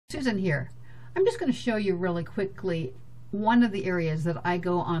Susan here. I'm just going to show you really quickly one of the areas that I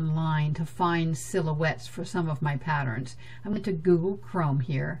go online to find silhouettes for some of my patterns. I'm going to Google Chrome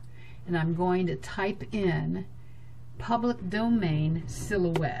here, and I'm going to type in public domain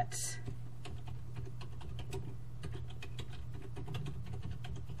silhouettes.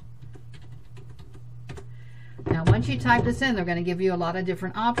 Now once you type this in, they're going to give you a lot of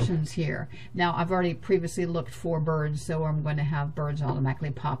different options here. Now I've already previously looked for birds, so I'm going to have birds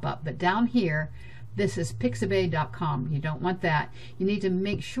automatically pop up. But down here, this is pixabay.com. You don't want that. You need to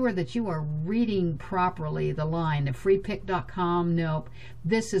make sure that you are reading properly the line. The freepik.com, nope.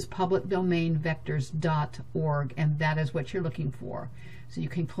 This is publicdomainvectors.org, and that is what you're looking for. So you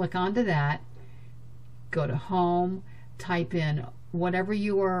can click onto that, go to home, type in whatever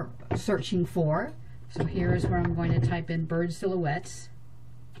you are searching for. So here's where I'm going to type in bird silhouettes.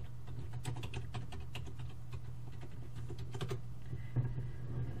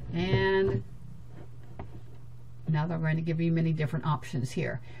 And now they're going to give you many different options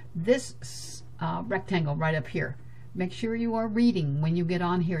here. This rectangle right up here, make sure you are reading when you get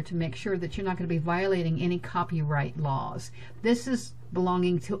on here to make sure that you're not going to be violating any copyright laws. This is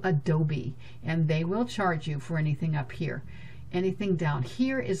belonging to Adobe, and they will charge you for anything up here. Anything down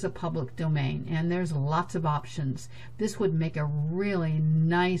here is a public domain, and there's lots of options. This would make a really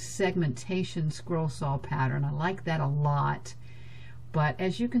nice segmentation scroll saw pattern. I like that a lot. But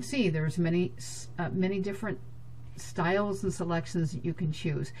as you can see, there's many different styles and selections that you can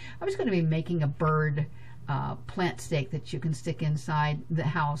choose. I was going to be making a bird plant stake that you can stick inside the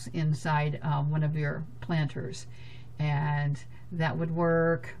house, inside one of your planters, and that would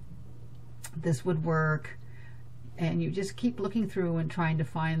work. This would work. And you just keep looking through and trying to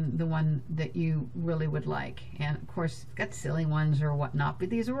find the one that you really would like. And of course, it's got silly ones or whatnot, but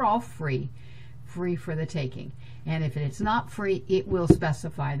these are all free for the taking. And if it's not free, it will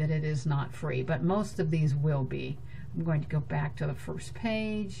specify that it is not free, but most of these will be. I'm going to go back to the first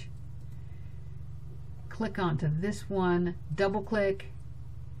page, click onto this one, double click.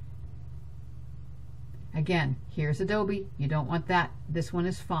 Again, here's Adobe. You don't want that. This one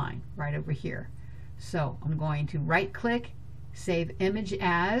is fine right over here. So I'm going to right click, save image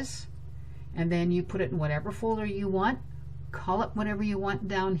as, and then you put it in whatever folder you want, call it whatever you want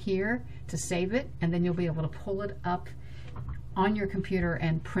down here to save it, and then you'll be able to pull it up on your computer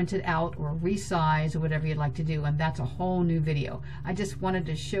and print it out or resize or whatever you'd like to do, and that's a whole new video. I just wanted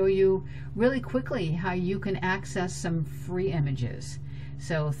to show you really quickly how you can access some free images.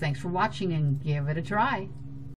 So thanks for watching, and give it a try.